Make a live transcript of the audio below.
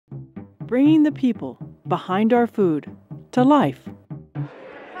bringing the people behind our food to life.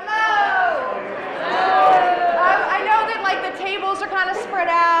 I know that the tables are kind of spread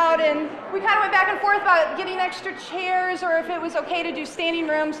out, and we kind of went back and forth about getting extra chairs or if it was okay to do standing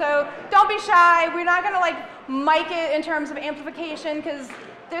room. So don't be shy. We're not going to mic it in terms of amplification because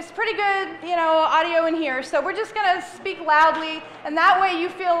there's pretty good, audio in here. So we're just going to speak loudly, and that way you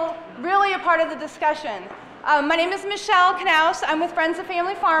feel really a part of the discussion. My name is Michelle Knaus. I'm with Friends of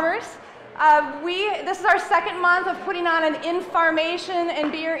Family Farmers. This is our second month of putting on an Infarmation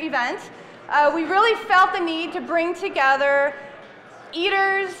and beer event. We really felt the need to bring together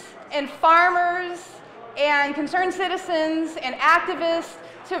eaters and farmers and concerned citizens and activists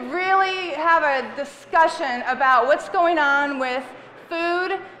to really have a discussion about what's going on with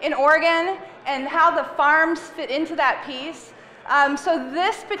food in Oregon and how the farms fit into that piece. So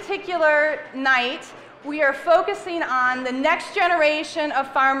this particular night, we are focusing on the next generation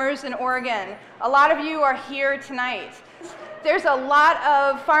of farmers in Oregon. A lot of you are here tonight. There's a lot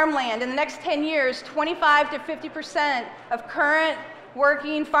of farmland. In the next 10 years, 25 to 50% of current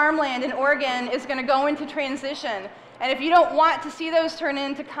working farmland in Oregon is going to go into transition. And if you don't want to see those turn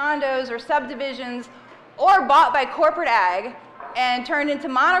into condos or subdivisions or bought by corporate ag and turned into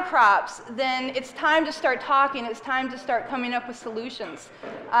monocrops, then it's time to start talking. It's time to start coming up with solutions.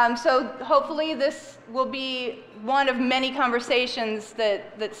 So hopefully this will be one of many conversations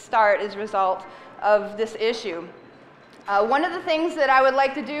that start as a result of this issue. One of the things that I would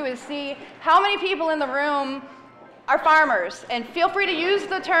like to do is see how many people in the room are farmers. And feel free to use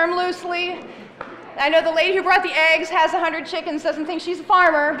the term loosely. I know the lady who brought the eggs has 100 chickens, doesn't think she's a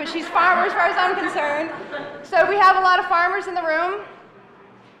farmer, but she's a farmer as far as I'm concerned. So we have a lot of farmers in the room.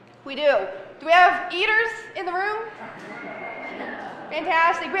 We do. Do we have eaters in the room?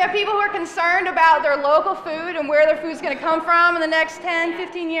 Fantastic. We have people who are concerned about their local food and where their food's going to come from in the next 10,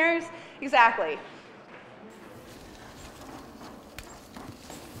 15 years. Exactly.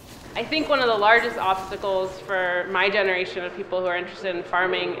 I think one of the largest obstacles for my generation of people who are interested in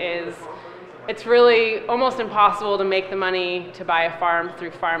farming is it's really almost impossible to make the money to buy a farm through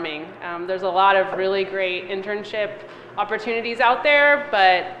farming. There's a lot of really great internship opportunities out there,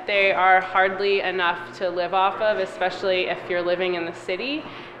 but they are hardly enough to live off of, especially if you're living in the city.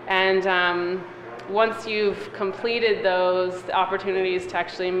 And once you've completed those, the opportunities to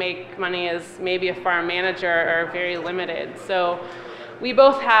actually make money as maybe a farm manager are very limited. So we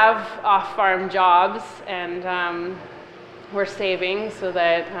both have off-farm jobs, and we're saving so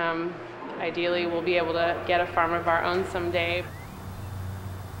that ideally we'll be able to get a farm of our own someday.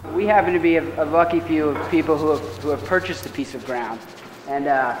 We happen to be a lucky few of people who have purchased a piece of ground. And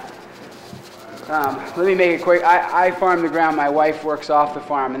let me make it quick. I farm the ground, my wife works off the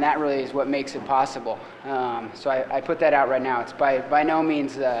farm, and that really is what makes it possible. So I put that out right now. It's by no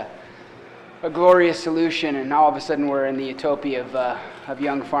means a glorious solution, and all of a sudden we're in the utopia of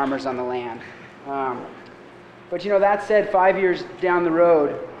young farmers on the land. But that said, 5 years down the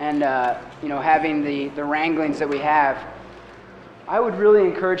road, and having the wranglings that we have, I would really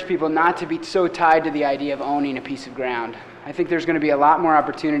encourage people not to be so tied to the idea of owning a piece of ground. I think there's going to be a lot more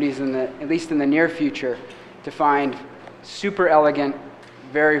opportunities at least in the near future, to find super elegant,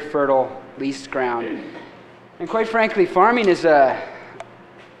 very fertile leased ground. And quite frankly, farming is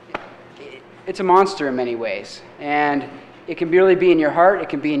it's a monster in many ways, and it can really be in your heart, it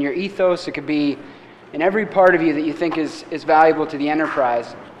can be in your ethos, it could be in every part of you that you think is valuable to the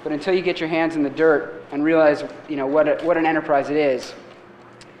enterprise. But until you get your hands in the dirt and realize what an enterprise it is,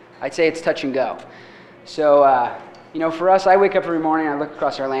 I'd say it's touch and go. So for us, I wake up every morning, I look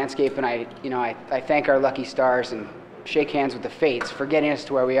across our landscape, and I thank our lucky stars and shake hands with the fates for getting us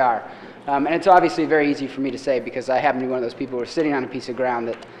to where we are. And it's obviously very easy for me to say because I happen to be one of those people who are sitting on a piece of ground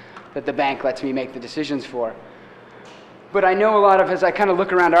that the bank lets me make the decisions for. But I know as I kind of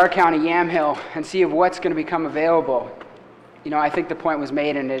look around our county, Yamhill, and see of what's going to become available, I think the point was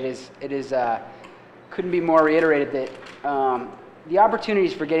made, and it couldn't be more reiterated that the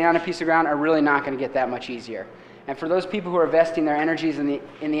opportunities for getting on a piece of ground are really not going to get that much easier. And for those people who are investing their energies in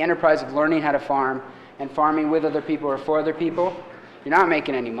the enterprise of learning how to farm and farming with other people or for other people, you're not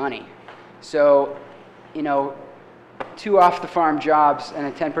making any money. So, 2 off-the-farm jobs and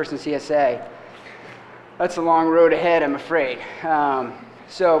a 10-person CSA, that's a long road ahead, I'm afraid.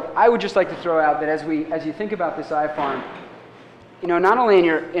 So I would just like to throw out that as you think about this iFarm, not only in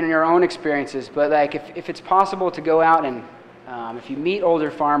your own experiences, but if it's possible to go out and if you meet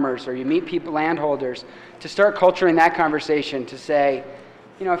older farmers or you meet landholders, to start culturing that conversation to say,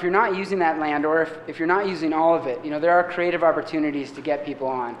 if you're not using that land or if you're not using all of it, there are creative opportunities to get people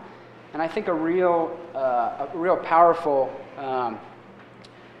on. And I think a real powerful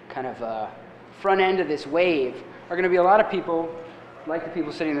kind of front end of this wave are going to be a lot of people, like the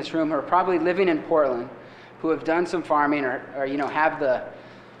people sitting in this room, who are probably living in Portland, who have done some farming or you know, have the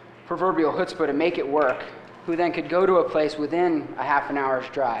proverbial chutzpah to make it work, who then could go to a place within a half an hour's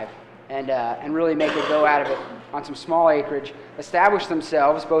drive and really make a go out of it on some small acreage, establish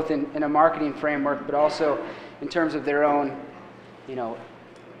themselves both in a marketing framework, but also in terms of their own, you know,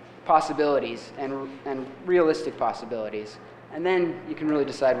 possibilities and realistic possibilities. And then you can really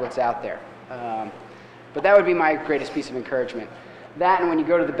decide what's out there. But that would be my greatest piece of encouragement. That, and when you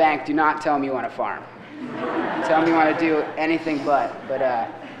go to the bank, do not tell them you want to farm. Tell them you want to do anything but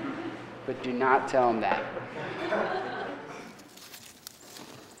do not tell them that.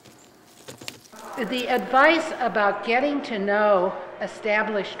 The advice about getting to know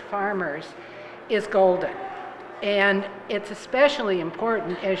established farmers is golden. And it's especially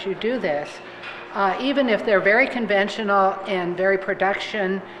important as you do this, even if they're very conventional and very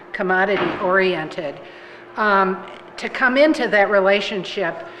production, commodity-oriented, to come into that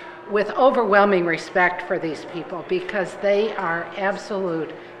relationship with overwhelming respect for these people, because they are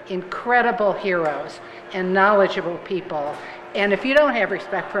absolute incredible heroes and knowledgeable people. And if you don't have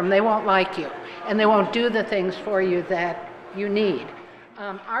respect for them, they won't like you, and they won't do the things for you that you need.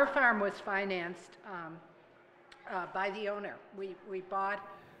 Our farm was financed by the owner. We bought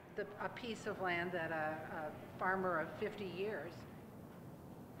a piece of land that a farmer of 50 years